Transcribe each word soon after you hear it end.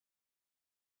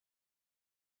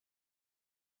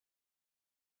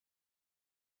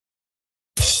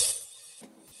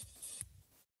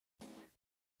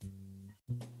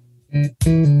Hear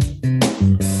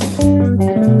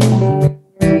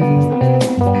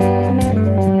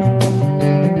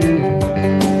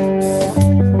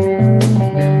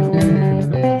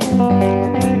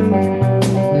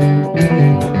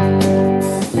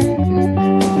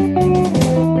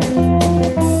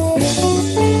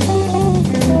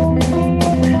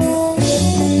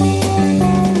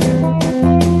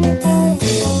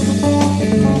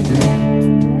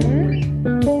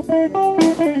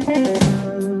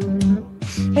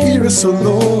us, O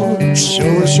Lord, show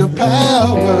us your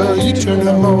power. You turn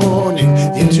our mourning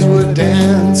into a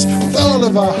dance. With all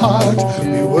of our heart,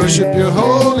 we worship your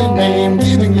holy name,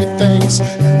 giving you thanks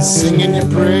and singing your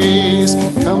praise.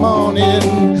 Come on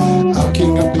in, our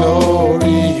King of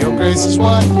glory, your grace is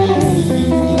what we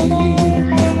need.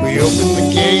 We open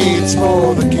the gates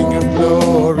for the King of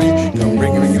glory. Come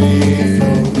bring your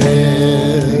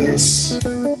faithfulness.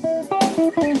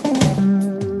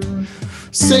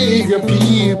 Save your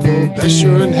people, bless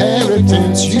your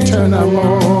inheritance. You turn our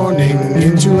mourning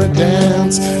into a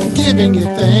dance. Giving you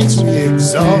thanks, we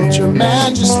exalt your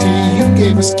majesty. You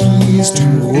gave us keys to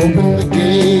open the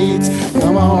gates.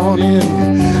 Come on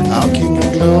in, our King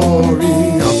of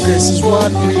glory. Our grace is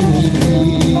what we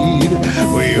need.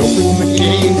 We open the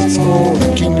gates for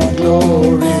the King of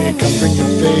glory. Come bring your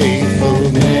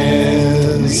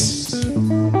faithfulness.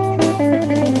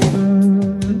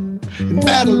 In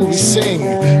battle we sing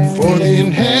for the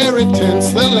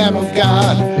inheritance. The Lamb of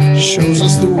God shows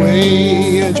us the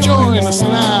way. Join us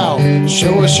now,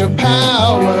 show us your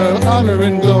power. Honor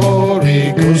and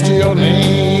glory goes to your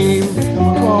name.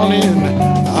 Come on in,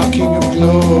 our King of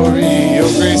glory.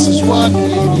 Your grace is what we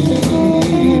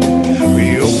need.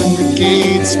 We open the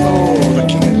gates for the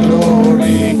King of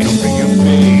glory. Come bring your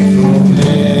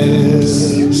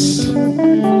faithfulness.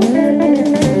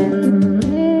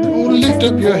 Lift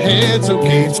up your heads, O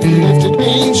gates, be lifted,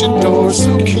 ancient doors,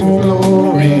 so King of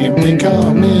glory may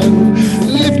come in.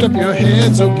 Lift up your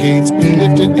heads, O gates, be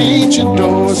lifted, ancient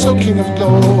doors, so King of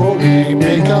glory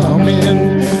may come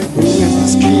in. Who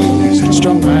is this King,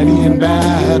 strong, mighty in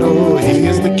battle? He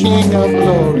is the King of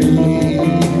glory.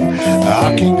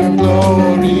 Our King of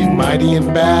glory, mighty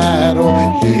in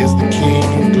battle. He is the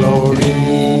King of glory.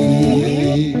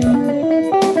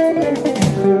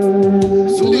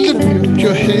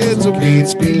 Your heads, O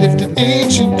gates, be lifted,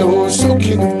 ancient doors, so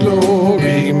King of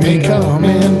glory may come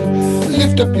in.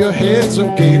 Lift up your heads,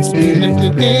 O gates, be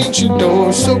lifted, ancient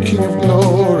doors, so King of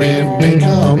glory may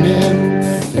come in.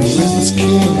 Who is this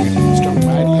King, strong,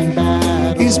 mighty in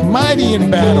battle? He's mighty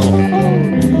in battle.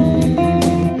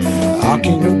 Our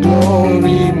King of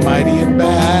glory, mighty in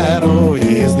battle.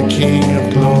 He is the King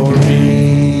of glory.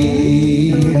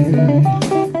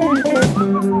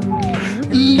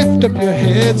 Lift up your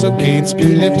heads, O gates, be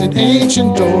lifted,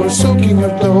 ancient doors, so King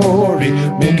of glory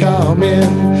may come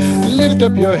in. Lift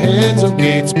up your heads, O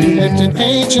gates, be lifted,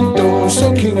 ancient doors,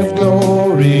 so King of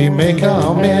glory may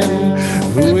come in.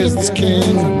 Who is this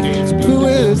King? Who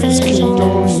is this King?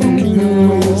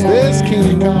 Who is this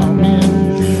King? Come in.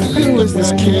 Who is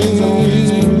this King?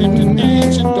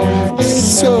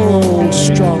 So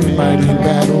strong, mighty in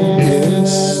battle.